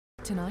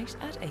tonight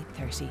at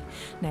 8:30.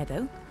 Now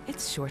though,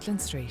 it's Shortland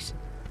Street.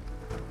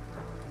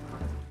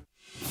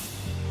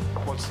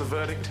 What's the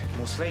verdict?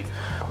 More sleep,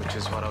 which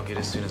is what I'll get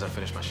as soon as I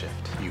finish my shift.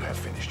 You have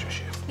finished your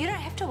shift. You don't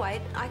have to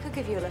wait. I could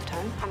give you a lift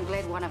home. I'm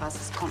glad one of us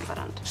is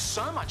confident.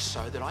 So much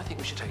so that I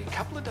think we should take a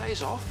couple of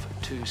days off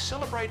to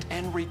celebrate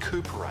and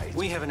recuperate.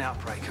 We have an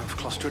outbreak of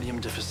Clostridium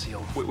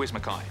difficile. Where's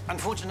Mackay?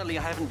 Unfortunately,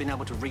 I haven't been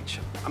able to reach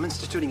him. I'm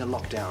instituting a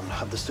lockdown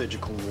of the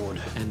surgical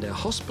ward. And our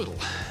hospital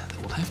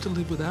that will have to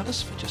live without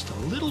us for just a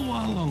little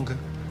while longer.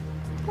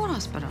 What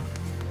hospital?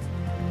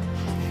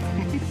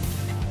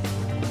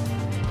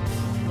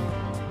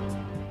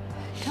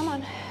 Come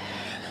on,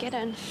 get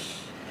in.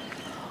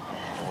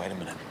 Wait a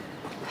minute.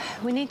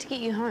 We need to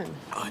get you home.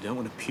 I don't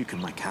want to puke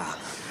in my car.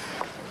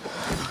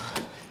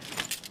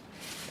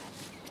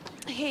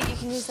 Here, you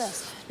can use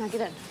this. Now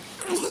get in.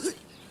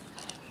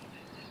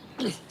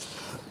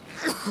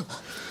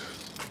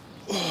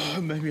 Oh,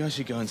 maybe I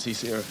should go and see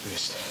Sarah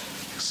first.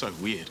 It's so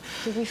weird.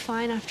 You'll be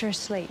fine after a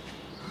sleep.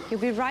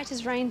 You'll be right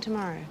as rain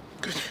tomorrow.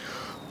 Good.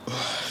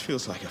 Oh, it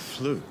feels like a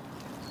flu.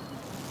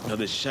 Now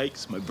there's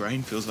shakes, my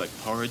brain feels like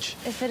porridge.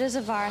 If it is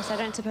a virus, I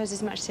don't suppose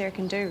there's much Sarah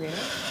can do, really.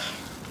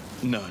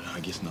 No, I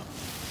guess not.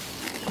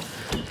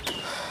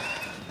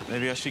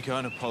 Maybe I should go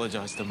and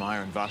apologise to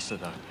Maya and Vasa,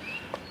 though.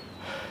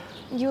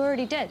 You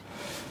already did.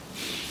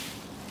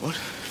 What?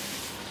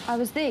 I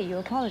was there. You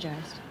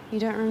apologised. You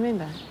don't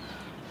remember?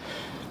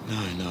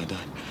 No, I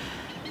don't.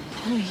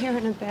 Oh, you're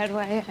in a bad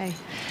way, eh?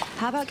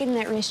 How about getting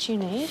that rest you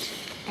need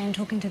and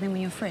talking to them when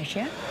you're fresh,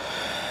 yeah?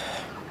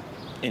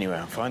 Anyway,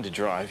 I'm fine to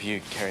drive. You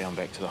carry on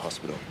back to the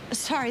hospital.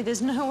 Sorry,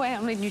 there's no way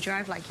I'm letting you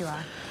drive like you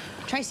are.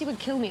 Tracy would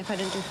kill me if I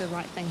didn't do the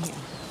right thing here.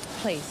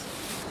 Please.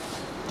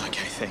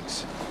 Okay,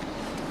 thanks.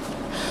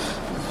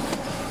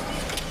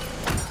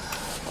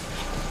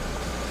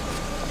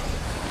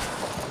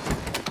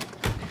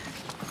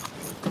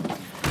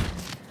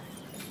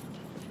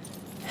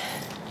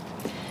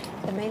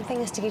 The main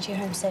thing is to get you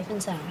home safe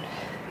and sound.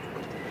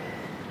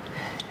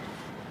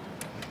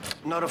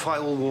 Notify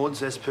all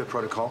wards as per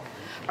protocol.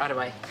 Right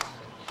away.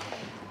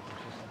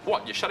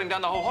 What, you're shutting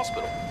down the whole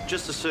hospital?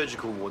 Just the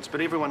surgical wards,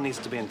 but everyone needs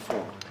to be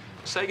informed.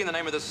 Say again the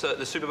name of this the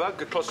superbug?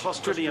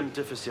 Clostridium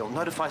difficile.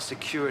 Notify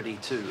security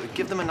too.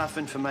 Give them enough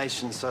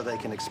information so they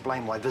can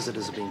explain why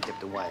visitors are being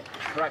kept away.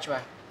 Right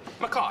away.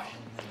 Mackay,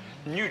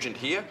 Nugent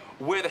here.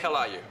 Where the hell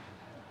are you?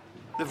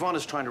 Yvonne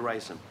is trying to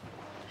raise him.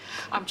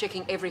 I'm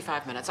checking every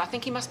 5 minutes. I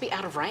think he must be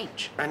out of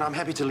range. And I'm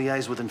happy to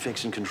liaise with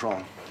infection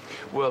control.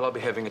 Well, I'll be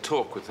having a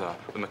talk with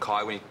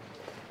Mackay when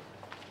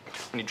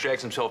he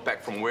drags himself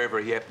back from wherever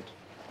he happened.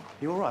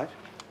 You all right?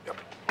 Yep.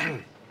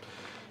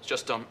 It's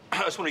just, I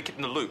just want to keep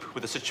in the loop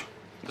with the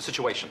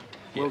situation.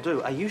 Will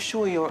do. Are you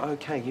sure you're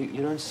okay?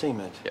 You don't seem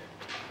it. Yeah.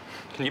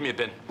 Can you give me a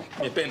bin? Give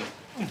me a bin.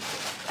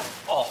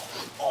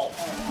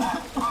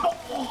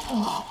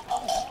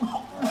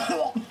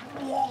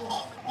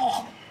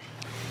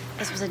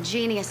 This was a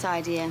genius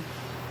idea.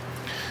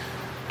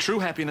 True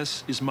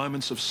happiness is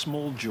moments of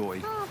small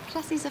joy. Oh,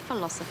 plus he's a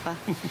philosopher.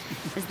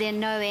 Is there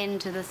no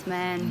end to this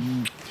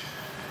man?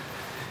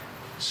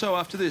 So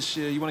after this,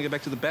 you want to go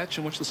back to the batch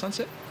and watch the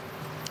sunset?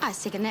 I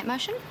second that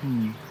motion.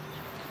 Do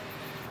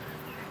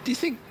you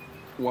think,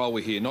 while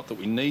we're here, not that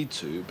we need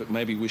to, but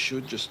maybe we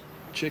should just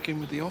check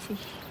in with the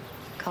office?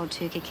 Cold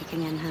turkey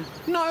kicking in, huh?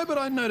 No, but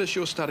I notice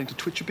you're starting to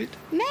twitch a bit.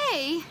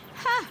 Me?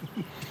 Ha!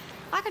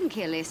 I couldn't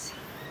care less.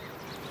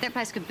 That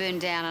place could burn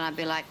down and I'd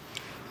be like,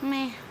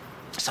 meh.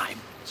 Same.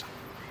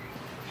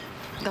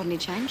 Got any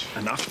change?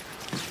 Enough.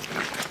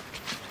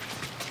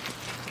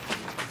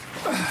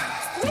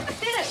 We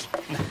did it!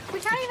 We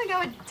can't even go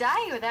a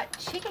day without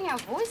checking our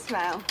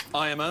voicemail.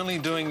 I am only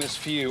doing this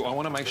for you. I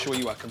want to make sure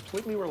you are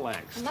completely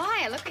relaxed.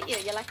 Maya, look at you.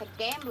 You're like a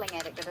gambling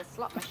addict at a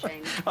slot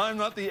machine. I'm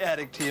not the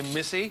addict here,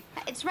 Missy.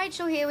 It's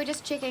Rachel here. We're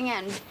just checking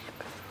in.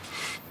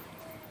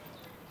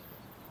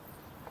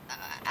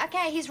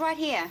 Okay, he's right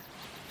here.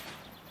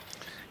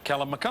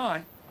 Callum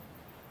Mackay.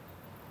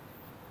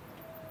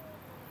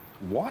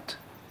 What?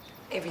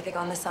 Everything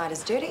on the side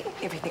is dirty,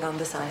 everything on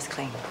the side is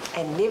clean.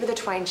 And never the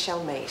twain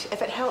shall meet.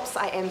 If it helps,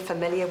 I am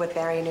familiar with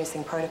barrier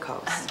nursing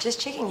protocols. Just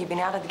checking, you've been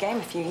out of the game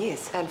a few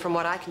years. And from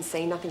what I can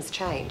see, nothing's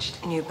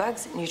changed. New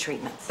bugs, new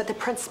treatments. But the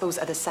principles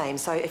are the same,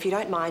 so if you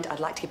don't mind, I'd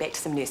like to get back to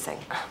some nursing.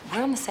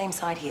 We're on the same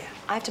side here.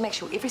 I have to make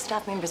sure every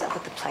staff member is up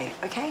with the plate,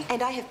 okay?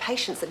 And I have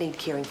patients that need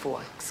caring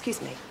for. Excuse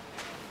me.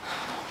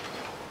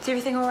 Is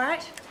everything all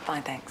right?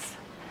 Fine, thanks.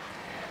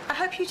 I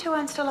hope you two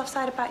aren't still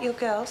offside about your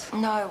girls.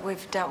 No,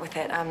 we've dealt with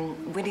it.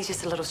 Wendy's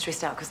just a little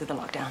stressed out because of the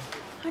lockdown.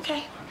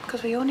 Okay,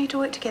 because we all need to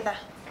work together.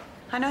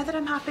 I know that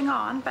I'm harping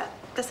on, but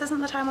this isn't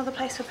the time or the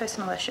place for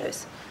personal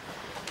issues.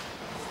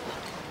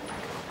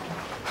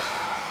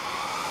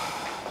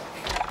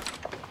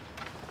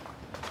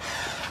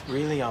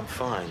 Really, I'm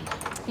fine.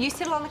 You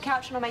settle on the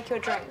couch and I'll make you a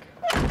drink.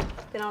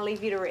 Then I'll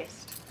leave you to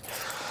rest.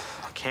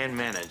 I can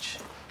manage.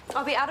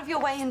 I'll be out of your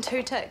way in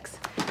 2 ticks.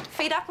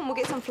 Feet up and we'll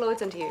get some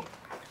fluids into you.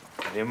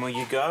 Then will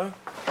you go?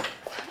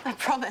 I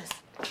promise.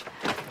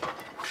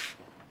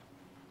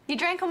 You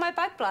drank on my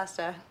bug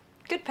blaster.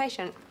 Good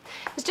patient.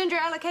 Is ginger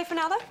ale okay for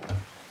now, though?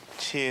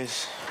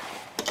 Cheers.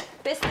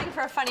 Best thing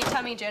for a funny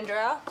tummy, ginger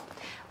ale.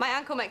 My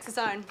uncle makes his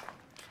own.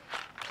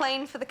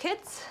 Plain for the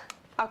kids,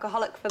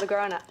 alcoholic for the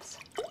grown-ups.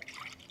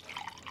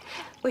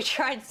 We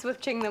tried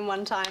switching them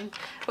one time,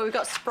 but we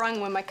got sprung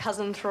when my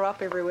cousin threw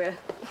up everywhere.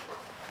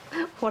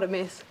 What a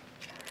mess.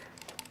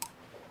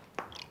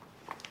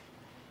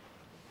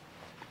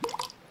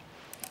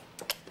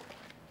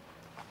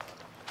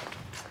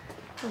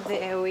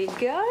 There we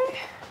go.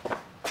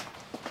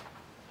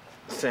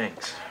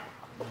 Thanks.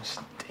 It's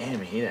a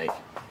damn headache.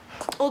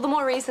 All the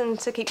more reason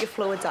to keep your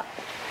fluids up.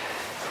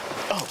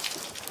 Oh,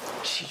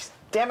 jeez,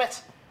 damn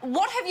it!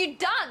 What have you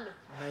done?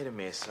 I made a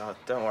mess. Oh,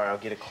 don't worry, I'll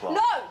get a cloth.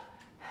 No!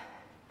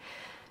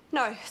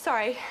 No,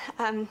 sorry.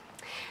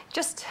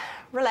 Just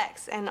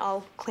relax and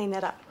I'll clean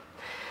that up.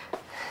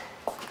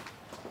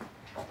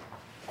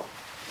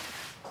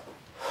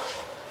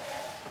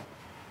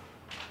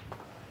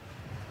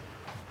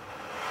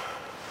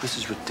 This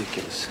is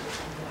ridiculous.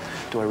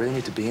 Do I really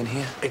need to be in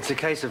here? It's a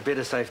case of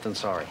better safe than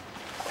sorry.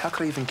 How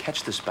could I even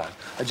catch this bug?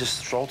 I just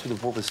strolled through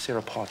the wall with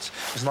Sarah Potts.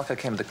 It's not like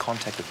I came into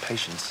contact with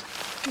patients.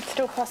 It's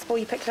still possible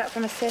you picked it up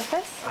from a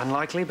surface.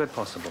 Unlikely, but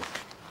possible.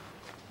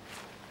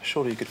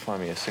 Surely you could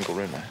find me a single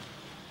room there.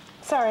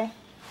 Sorry.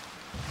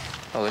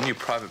 Oh, the new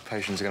private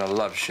patients are going to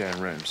love sharing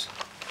rooms.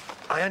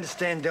 I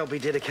understand there'll be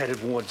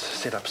dedicated wards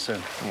set up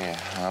soon.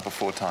 Yeah,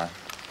 before time.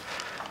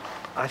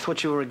 I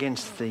thought you were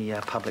against the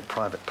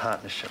public-private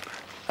partnership.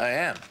 I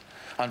am.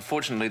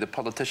 Unfortunately, the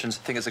politicians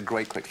think it's a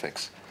great quick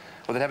fix.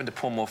 Well, they're having to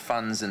pour more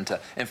funds into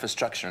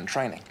infrastructure and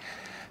training.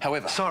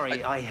 However...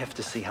 Sorry, I have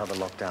to see how the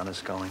lockdown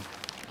is going.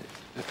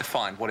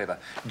 Fine, whatever.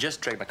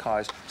 Just drag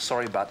Mackay's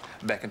sorry butt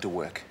back into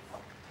work.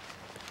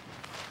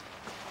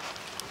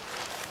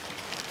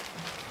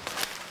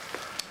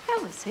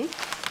 How is he?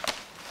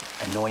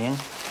 Annoying.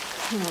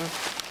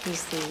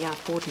 He's the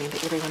board member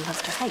everyone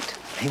loves to hate.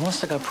 He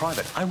wants to go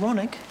private.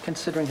 Ironic,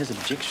 considering his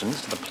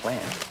objections to the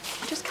plan.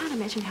 I just can't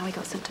imagine how he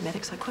got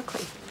symptomatic so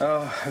quickly.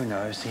 Oh, who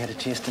knows? He had a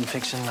chest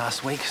infection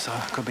last week, so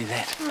it could be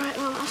that. All right,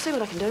 well, I'll see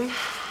what I can do.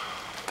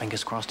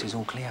 Fingers crossed he's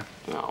all clear.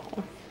 Oh,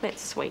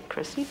 that's sweet,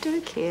 Chris. You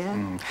do care.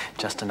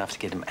 Just enough to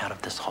get him out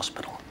of this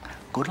hospital.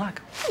 Good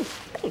luck.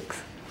 Thanks.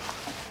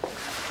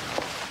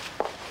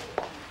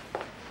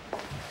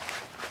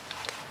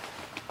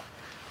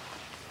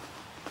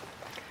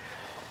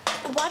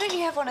 Why don't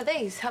you have one of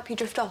these? Help you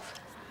drift off.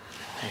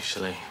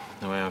 Actually,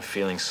 the way I'm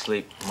feeling,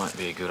 sleep might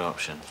be a good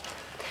option.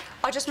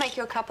 I'll just make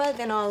you a cuppa,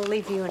 then I'll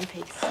leave you in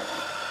peace.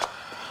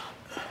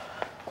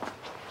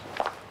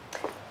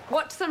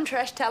 Watch some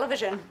trash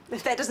television.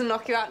 If that doesn't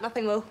knock you out,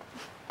 nothing will.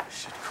 I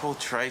should call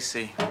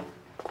Tracy.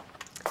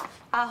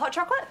 Hot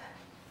chocolate?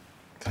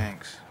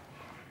 Thanks.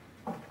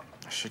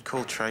 I should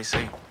call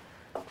Tracy.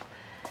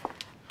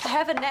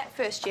 Have a nap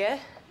first, yeah?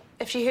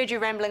 If she heard you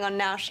rambling on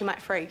now, she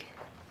might freak.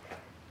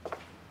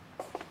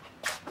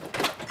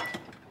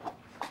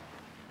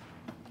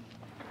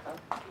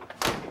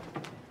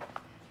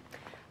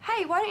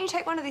 Hey, why don't you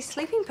take one of these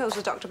sleeping pills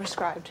the doctor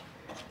prescribed?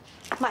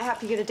 Might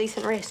help you get a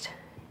decent rest.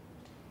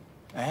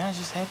 Hey, I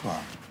just had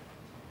one.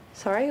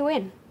 Sorry,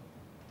 when?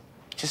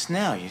 Just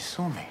now, you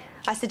saw me.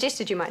 I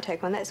suggested you might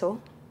take one, that's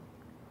all.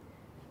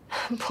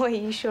 Boy,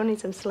 you sure need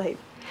some sleep.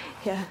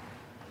 Yeah.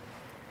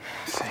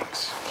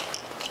 Thanks.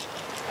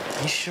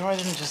 Are you sure I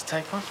didn't just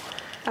take one?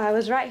 I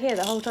was right here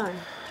the whole time.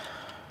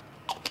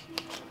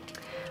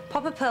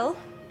 Pop a pill,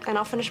 and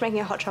I'll finish making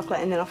a hot chocolate,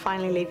 and then I'll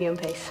finally leave you in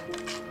peace.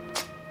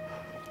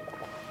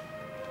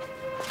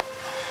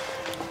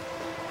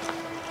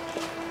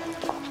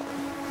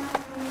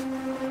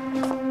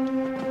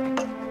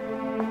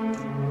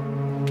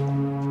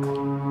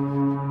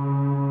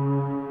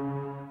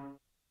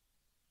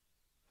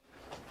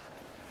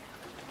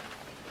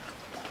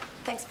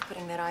 Thanks for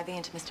putting that IV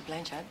into Mr.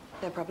 Blanchard.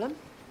 No problem.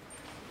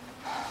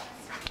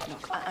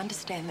 Look, I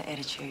understand the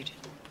attitude.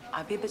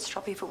 I'd be a bit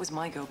stroppy if it was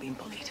my girl being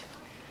bullied.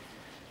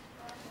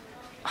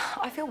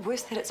 I feel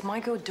worse that it's my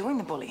girl doing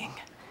the bullying.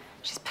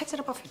 She's picked it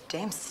up off her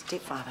damn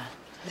stepfather.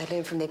 They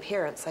learn from their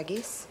parents, I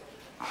guess.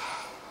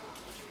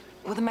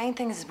 Well, the main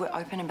thing is we're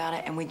open about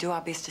it and we do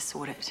our best to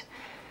sort it.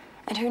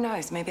 And who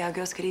knows, maybe our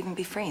girls could even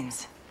be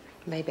friends.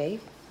 Maybe.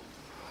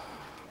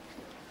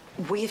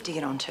 We have to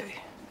get on too.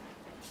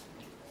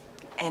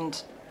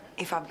 And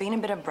if I've been a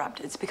bit abrupt,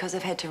 it's because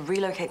I've had to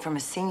relocate from a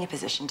senior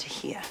position to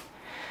here.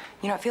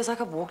 You know, it feels like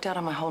I've walked out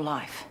on my whole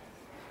life.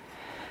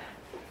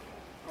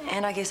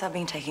 And I guess I've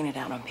been taking it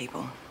out on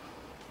people.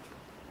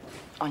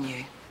 On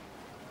you.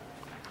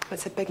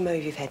 It's a big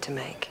move you've had to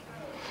make.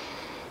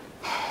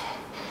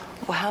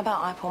 Well, how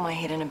about I pull my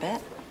head in a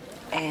bit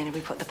and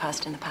we put the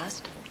past in the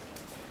past?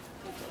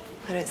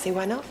 I don't see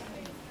why not.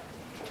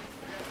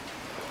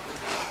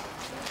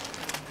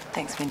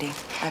 Thanks, Mindy.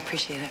 I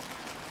appreciate it.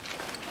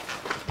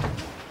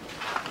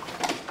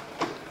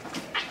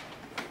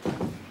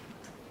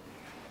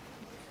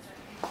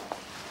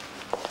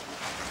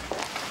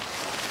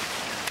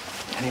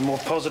 Any more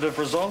positive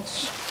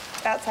results?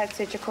 Outside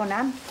surgical,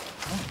 none.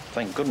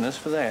 Thank goodness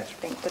for that.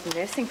 Think good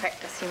nursing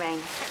practice, you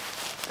mean?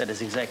 That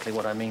is exactly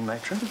what I mean,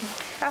 matron.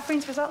 Our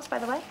friend's results, by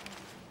the way.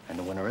 And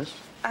the winner is?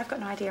 I've got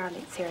no idea. I'll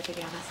let Sarah, to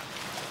be honest.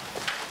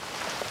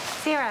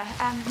 Sarah,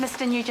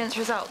 Mr. Nugent's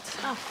results.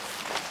 Oh.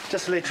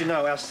 Just to let you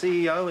know, our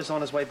CEO is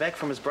on his way back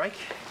from his break.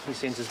 He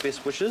sends his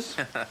best wishes.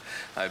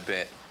 I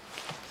bet.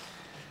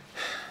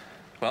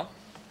 Well?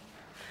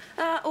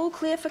 All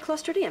clear for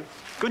Clostridium.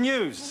 Good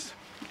news.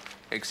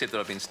 Except that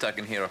I've been stuck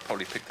in here, I've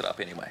probably picked it up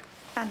anyway.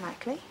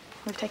 Unlikely.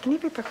 We've taken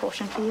every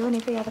precaution for you and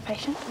every other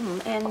patient.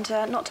 And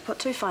not to put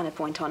too fine a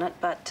point on it,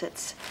 but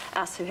it's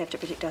us who have to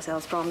protect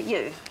ourselves from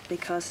you,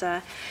 because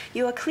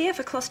you are clear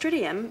for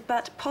Clostridium,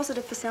 but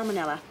positive for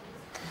Salmonella.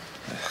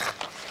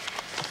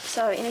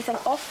 So, anything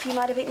off you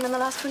might have eaten in the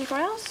last 24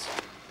 hours?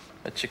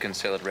 A chicken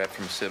salad wrap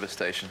from a service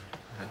station.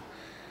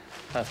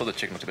 I thought the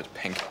chicken looked a bit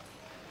pink.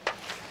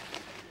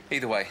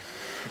 Either way,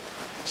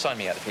 sign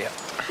me out of here.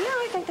 Yeah,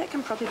 I think that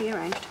can probably be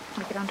arranged.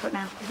 We'll get onto it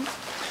now.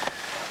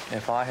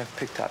 If I have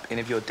picked up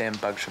any of your damn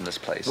bugs from this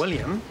place...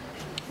 William,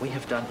 we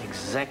have done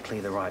exactly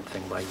the right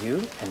thing by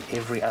you and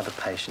every other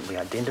patient. We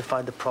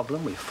identified the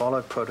problem, we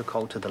followed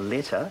protocol to the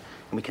letter,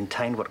 and we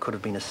contained what could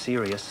have been a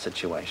serious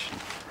situation.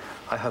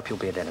 I hope you'll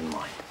bear that in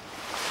mind.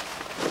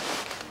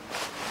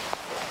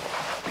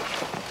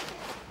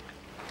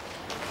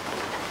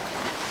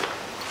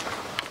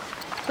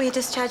 We're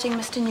discharging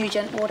Mr.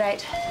 Nugent, Ward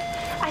 8.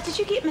 Did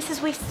you get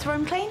Mrs. West's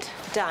room cleaned?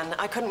 Done.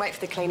 I couldn't wait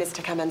for the cleaners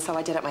to come in, so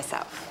I did it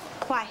myself.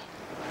 Why?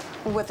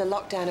 With the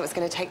lockdown, it was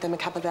going to take them a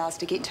couple of hours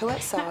to get to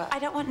it, so... No, I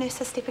don't want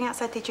nurses stepping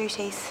outside their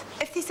duties.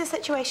 If there's a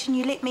situation,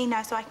 you let me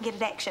know so I can get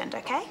it actioned,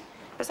 OK?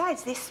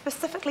 Besides, they're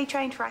specifically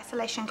trained for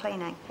isolation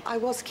cleaning. I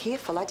was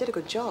careful. I did a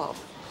good job.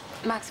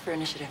 Marks for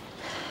initiative.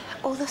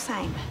 All the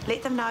same,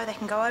 let them know they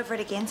can go over it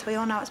again so we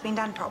all know it's been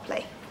done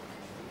properly.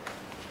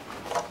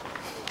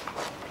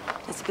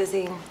 It's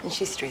busy and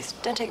she's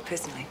stressed. Don't take it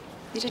personally.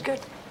 You did good.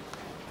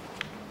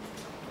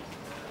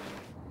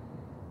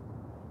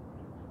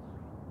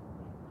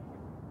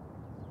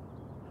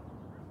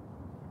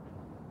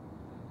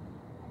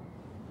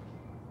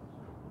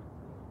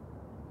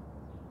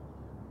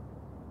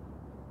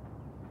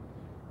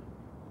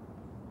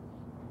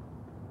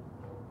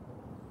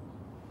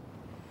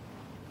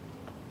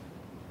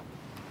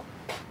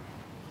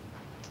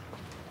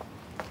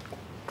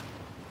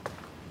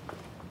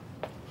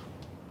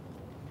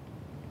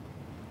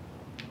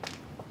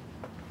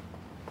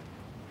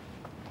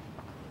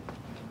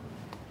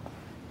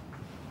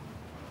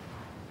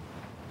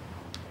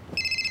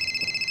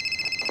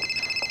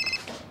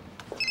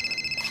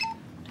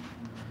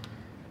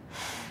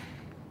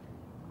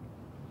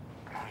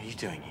 What are you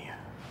doing here?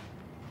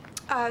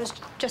 I was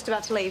just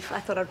about to leave. I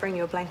thought I'd bring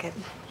you a blanket.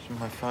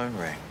 My phone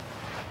rang.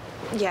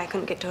 Yeah, I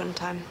couldn't get to it in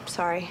time.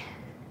 Sorry.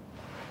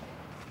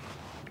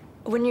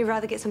 Wouldn't you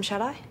rather get some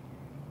shut-eye?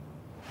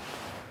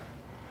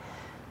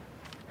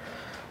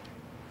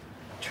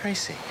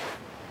 Tracy.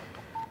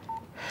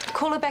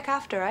 Call her back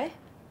after, eh?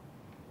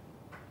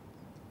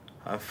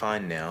 I'm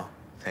fine now,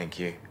 thank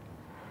you.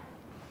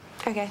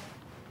 Okay.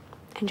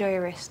 Enjoy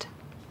your rest.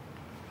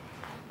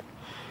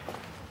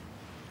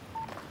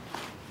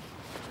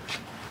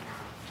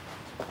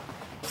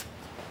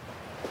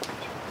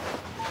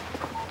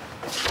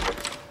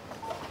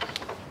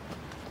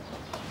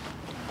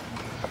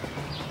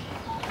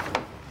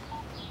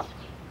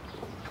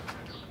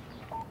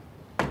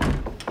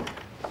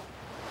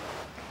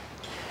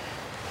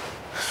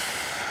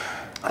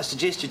 I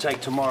suggest you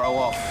take tomorrow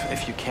off,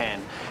 if you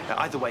can.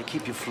 Either way,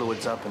 keep your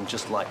fluids up and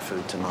just light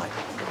food tonight.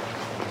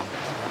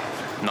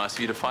 Nice of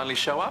you to finally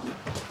show up.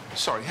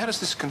 Sorry, how does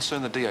this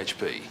concern the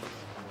DHB?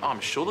 I'm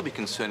sure they'll be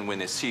concerned when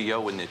their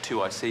CEO and their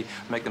 2IC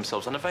make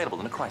themselves unavailable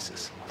in a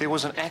crisis. There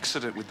was an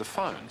accident with the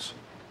phones.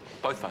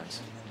 Both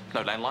phones.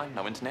 No landline,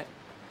 no internet.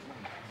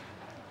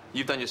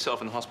 You've done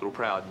yourself in the hospital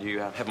proud. You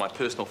have my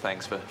personal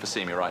thanks for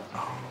seeing me right.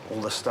 All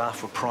the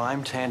staff were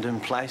primed, hand in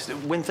place.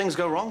 When things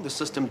go wrong, the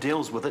system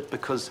deals with it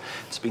because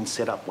it's been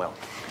set up well.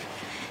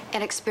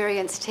 An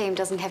experienced team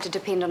doesn't have to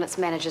depend on its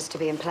managers to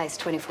be in place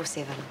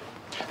 24/7.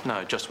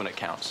 No, just when it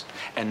counts.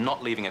 And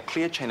not leaving a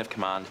clear chain of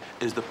command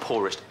is the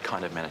poorest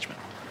kind of management.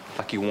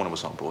 Lucky Warner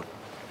was on board.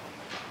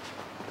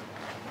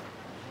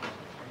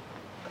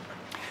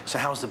 So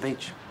how's the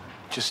beach?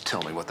 Just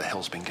tell me what the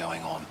hell's been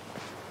going on.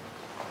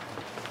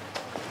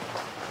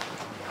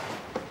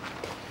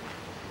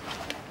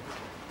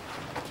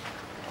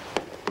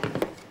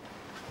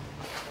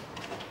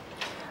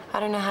 I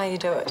don't know how you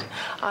do it.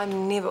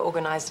 I'm never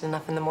organised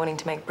enough in the morning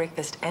to make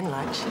breakfast and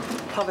lunch.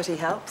 Poverty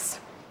helps.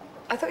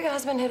 I thought your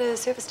husband had a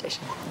service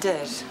station.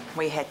 Did.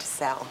 We had to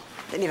sell.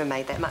 It never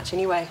made that much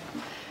anyway.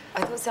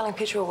 I thought selling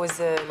petrol was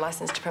a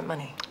license to print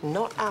money.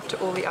 Not after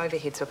all the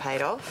overheads were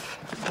paid off.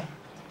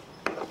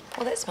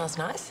 Well, that smells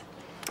nice.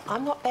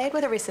 I'm not bad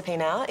with a recipe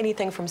now.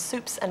 Anything from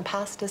soups and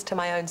pastas to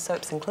my own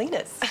soaps and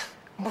cleaners.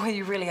 Boy,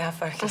 you really are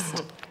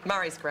focused.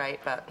 Murray's great,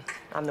 but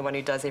I'm the one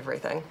who does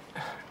everything.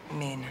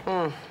 Men.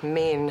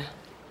 Men.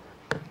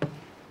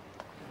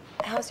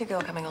 How's your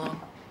girl coming along?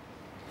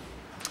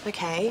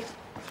 Okay.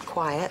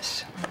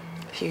 Quiet.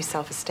 A few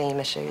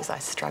self-esteem issues. I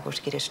struggle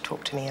to get her to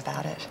talk to me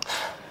about it.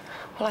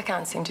 Well, I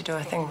can't seem to do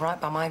a thing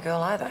right by my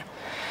girl either.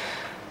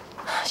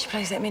 She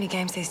plays that many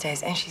games these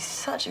days, and she's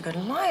such a good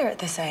liar at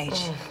this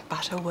age.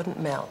 Butter wouldn't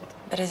melt.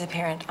 But as a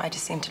parent, I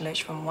just seem to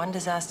lurch from one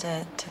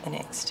disaster to the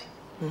next.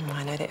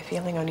 I know that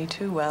feeling only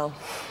too well.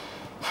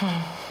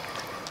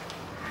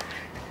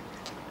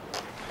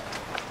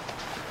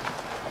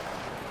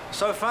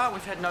 So far,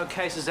 we've had no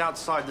cases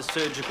outside the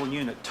surgical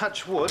unit.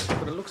 Touch wood,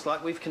 but it looks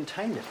like we've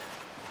contained it.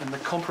 And the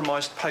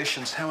compromised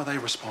patients, how are they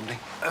responding?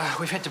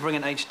 We've had to bring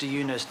an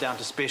HDU nurse down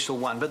to Special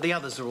 1, but the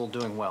others are all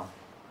doing well.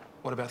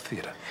 What about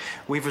theatre?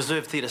 We've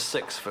reserved Theatre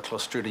 6 for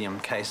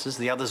Clostridium cases.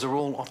 The others are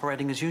all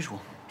operating as usual.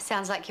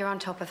 Sounds like you're on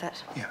top of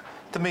it. Yeah.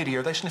 The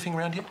media, are they sniffing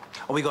around yet?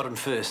 Oh, we got in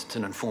first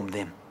and informed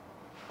them.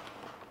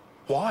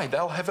 Why?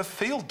 They'll have a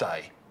field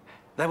day.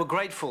 They were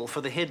grateful for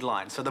the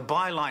headline, so the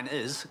byline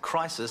is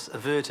crisis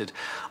averted.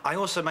 I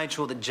also made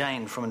sure that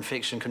Jane from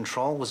Infection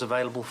Control was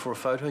available for a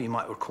photo. You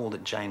might recall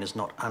that Jane is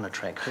not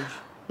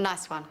unattractive.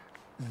 Nice one.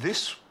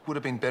 This would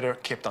have been better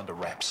kept under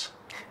wraps.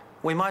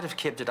 We might have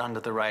kept it under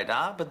the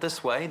radar, but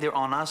this way they're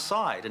on our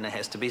side, and it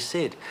has to be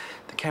said.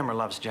 The camera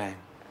loves Jane.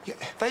 Yeah,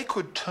 they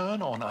could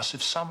turn on us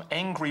if some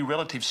angry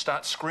relative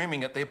starts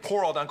screaming at their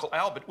poor old Uncle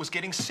Albert was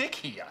getting sick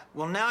here.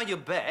 Well, now you're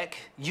back,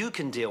 you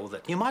can deal with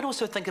it. You might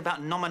also think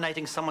about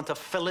nominating someone to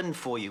fill in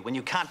for you when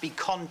you can't be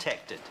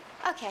contacted.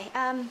 Okay,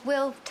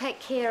 we'll take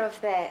care of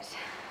that.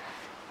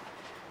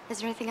 Is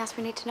there anything else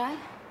we need to know?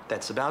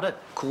 That's about it.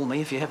 Call me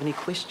if you have any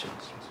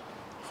questions.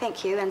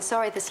 Thank you, and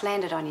sorry this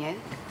landed on you.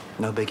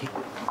 No biggie.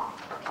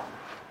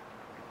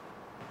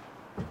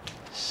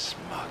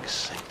 Smug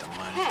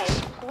sanctimonious.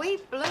 Hey, we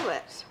blew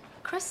it.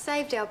 Chris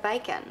saved our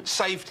bacon.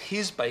 Saved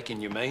his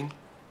bacon, you mean?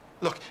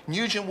 Look,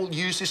 Nugent will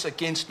use this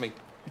against me.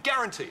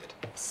 Guarantee it.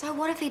 So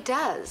what if he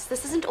does?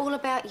 This isn't all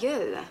about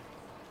you.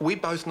 We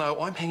both know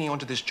I'm hanging on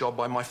to this job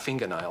by my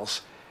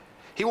fingernails.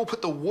 He will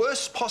put the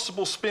worst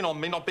possible spin on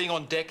me not being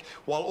on deck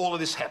while all of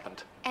this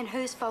happened. And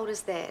whose fault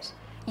is that?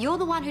 You're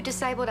the one who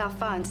disabled our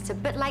phones. It's a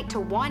bit late to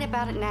whine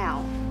about it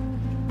now.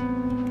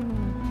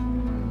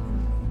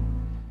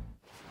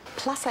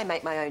 Plus, I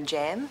make my own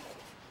jam.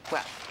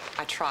 Well,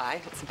 I try.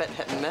 It's a bit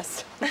hit and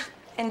miss.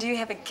 And do you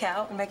have a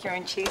cow and make your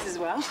own cheese as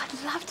well?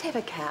 I'd love to have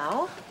a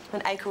cow.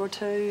 An acre or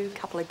two, a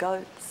couple of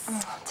goats.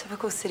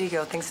 Typical city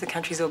girl thinks the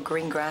country's all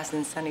green grass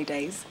and sunny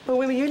days. Well,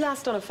 when were you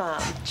last on a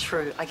farm?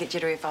 True. I get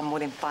jittery if I'm more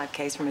than 5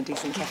 k's from a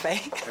decent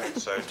cafe. Okay,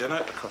 so dinner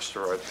across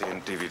the road,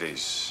 then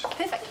DVDs.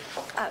 Perfect.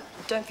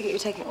 Don't forget you're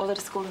taking Ola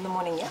to school in the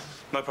morning, yeah?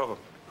 No problem.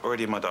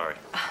 Already in my diary.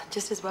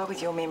 Just as well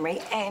with your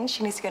memory. And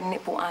she needs to go to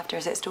netball after.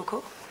 Is that still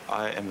cool?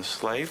 I am a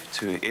slave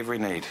to every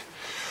need.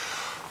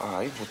 All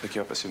right, we'll pick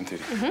you up at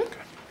 7:30. Okay.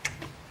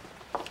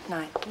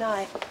 Night.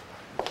 Night.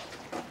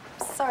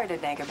 Sorry to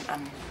nag him.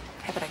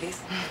 Habit, I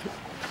guess.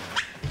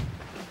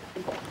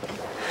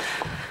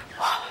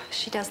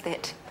 She does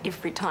that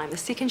every time. The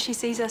second she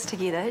sees us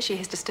together, she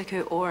has to stick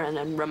her oar in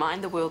and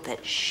remind the world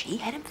that she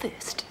had him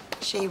first.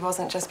 She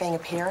wasn't just being a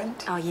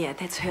parent? Oh, yeah,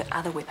 that's her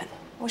other weapon.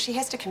 Well, she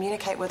has to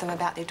communicate with him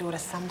about their daughter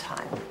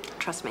sometime.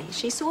 Trust me,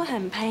 she saw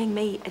him paying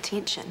me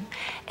attention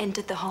and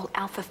did the whole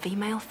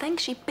alpha-female thing.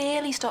 She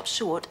barely stopped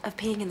short of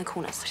peeing in the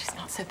corners. She's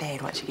not so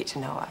bad once you get to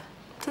know her.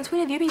 Since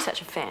when have you been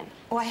such a fan?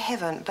 Well, I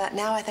haven't, but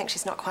now I think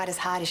she's not quite as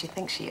hard as you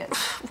think she is.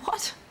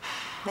 What?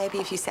 Maybe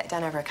if you sat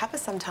down over a cuppa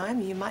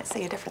sometime, you might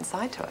see a different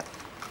side to it.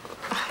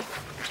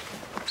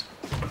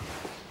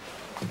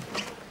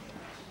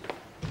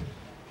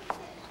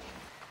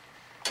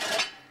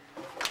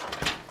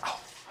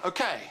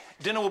 Okay,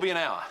 dinner will be an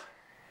hour.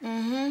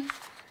 Mm-hmm.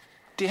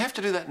 Do you have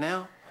to do that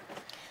now?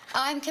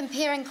 I'm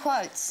comparing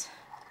quotes.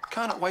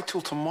 Can't it wait till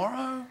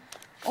tomorrow?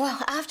 Well,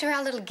 after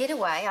our little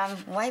getaway,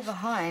 I'm way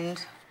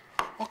behind.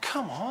 Oh,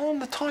 come on.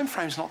 The time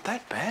frame's not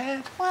that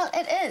bad. Well,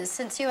 it is,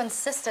 since you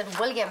insisted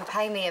William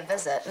pay me a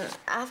visit. And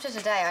after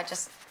today,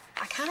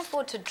 I can't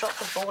afford to drop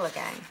the ball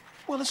again.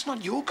 Well, it's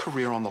not your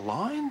career on the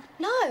line.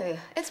 No,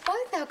 it's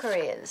both our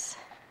careers.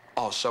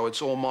 Oh, so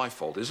it's all my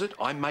fault, is it?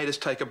 I made us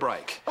take a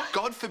break.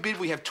 God forbid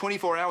we have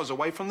 24 hours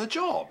away from the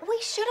job. We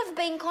should have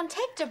been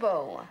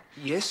contactable.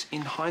 Yes,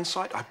 in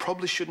hindsight, I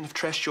probably shouldn't have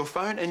trashed your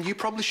phone, and you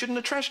probably shouldn't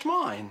have trashed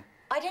mine.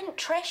 I didn't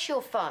trash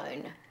your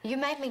phone. You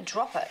made me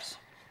drop it.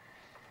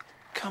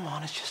 Come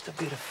on, it's just a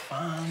bit of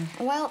fun.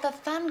 Well, the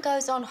fun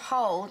goes on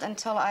hold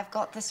until I've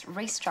got this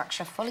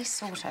restructure fully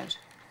sorted.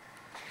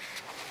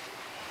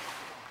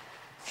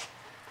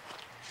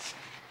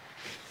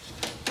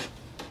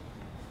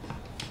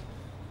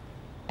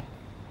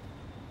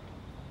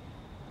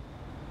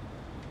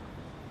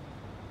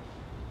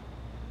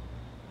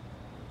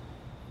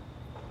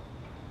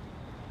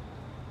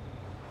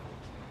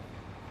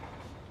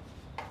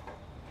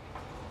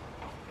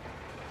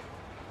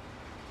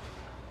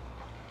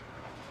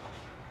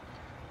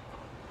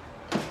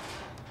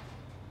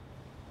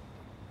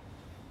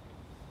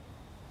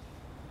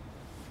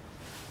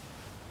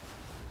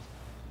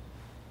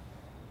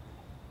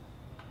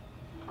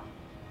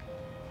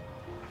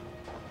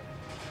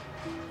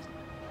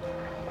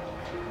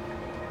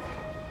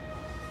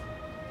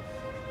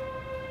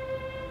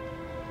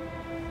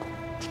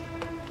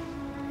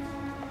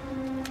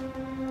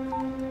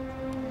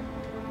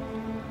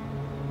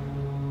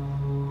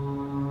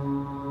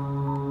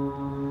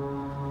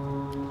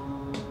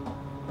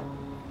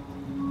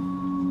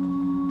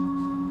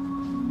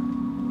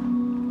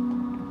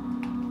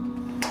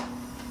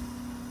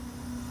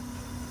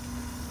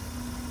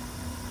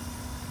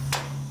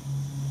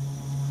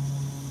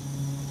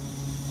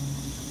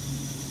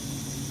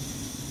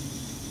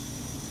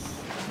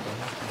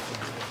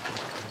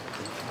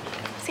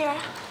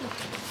 Sarah,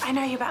 I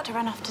know you're about to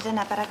run off to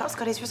dinner, but I got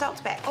Scotty's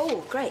results back.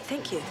 Oh, great,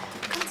 thank you.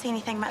 Can't see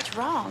anything much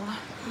wrong.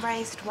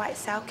 Raised white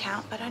cell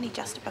count, but only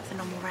just above the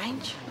normal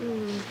range.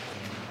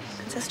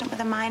 Consistent with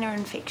a minor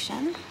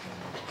infection,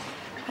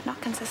 but not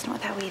consistent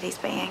with how weird he's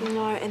being.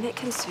 No, and that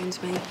concerns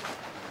me.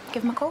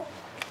 Give him a call?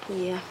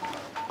 Yeah.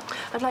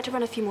 I'd like to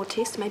run a few more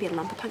tests, maybe a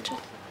lumbar puncture.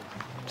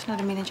 It's not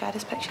a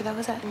meningitis picture, though,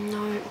 is it?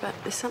 No, but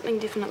there's something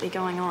definitely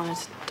going on. I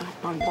just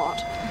don't know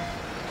what.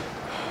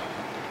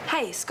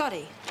 Hey,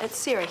 Scotty, it's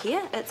Sarah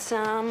here. It's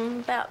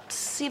about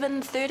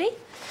 7:30.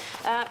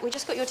 We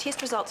just got your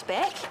test results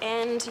back,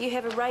 and you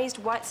have a raised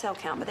white cell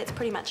count, but that's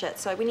pretty much it.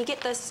 So when you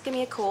get this, give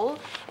me a call,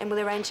 and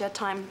we'll arrange a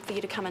time for you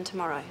to come in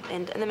tomorrow.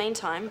 And in the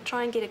meantime,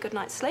 try and get a good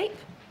night's sleep.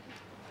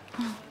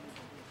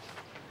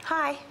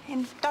 Hi,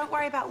 and don't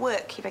worry about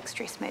work, you big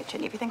stress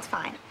merchant. Everything's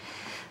fine.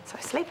 So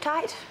sleep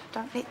tight,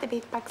 don't let the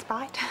bed bugs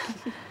bite.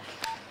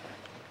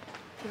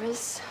 There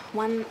is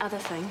one other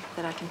thing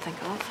that I can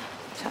think of.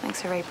 Something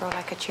cerebral,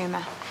 like a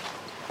tumour.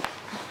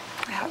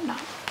 I hope not.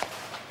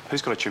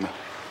 Who's got a tumour?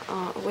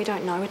 Oh, we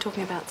don't know. We're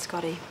talking about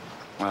Scotty.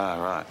 Ah,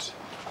 right.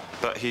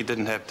 But he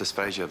didn't have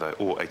dysphagia, though,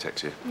 or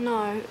ataxia.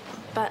 No,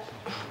 but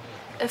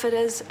if it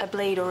is a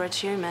bleed or a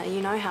tumour,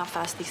 you know how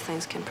fast these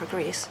things can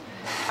progress.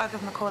 I'll give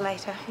him a call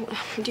later.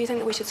 Do you think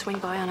that we should swing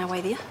by on our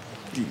way there?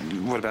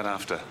 What about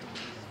after?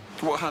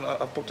 What, hon,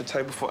 I've booked a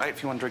table for 8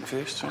 if you want to drink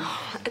first.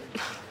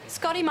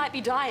 Scotty might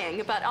be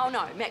dying, but oh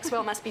no,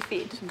 Maxwell must be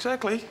fed.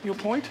 Exactly, your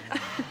point.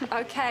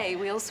 Okay,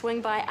 we'll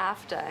swing by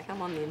after.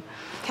 Come on then.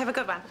 Have a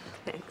good one.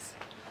 Thanks.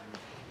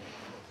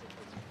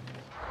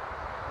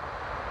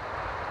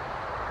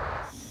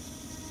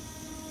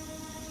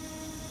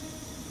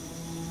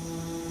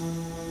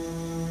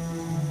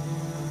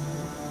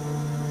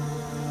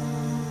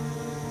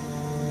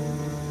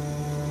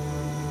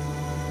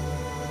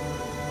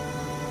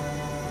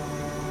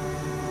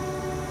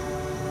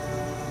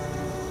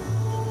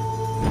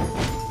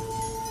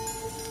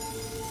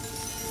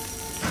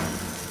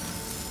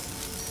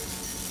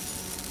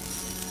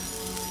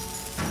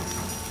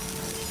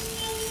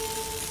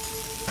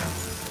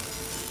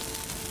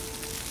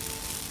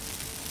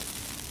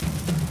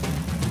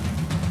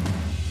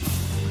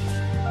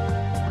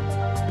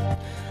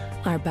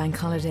 Our bank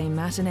holiday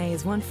matinee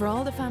is one for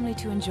all the family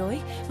to enjoy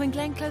when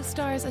Glenn Close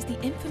stars as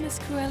the infamous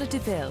Cruella de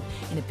Vil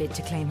in a bid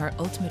to claim her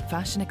ultimate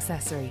fashion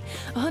accessory.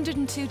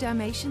 102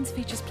 Dalmatians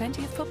features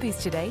plenty of puppies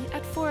today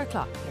at 4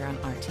 o'clock here on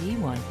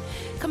RTE1.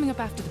 Coming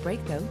up after the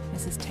break though,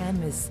 Mrs.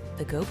 Tem is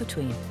the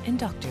go-between in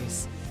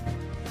Doctors.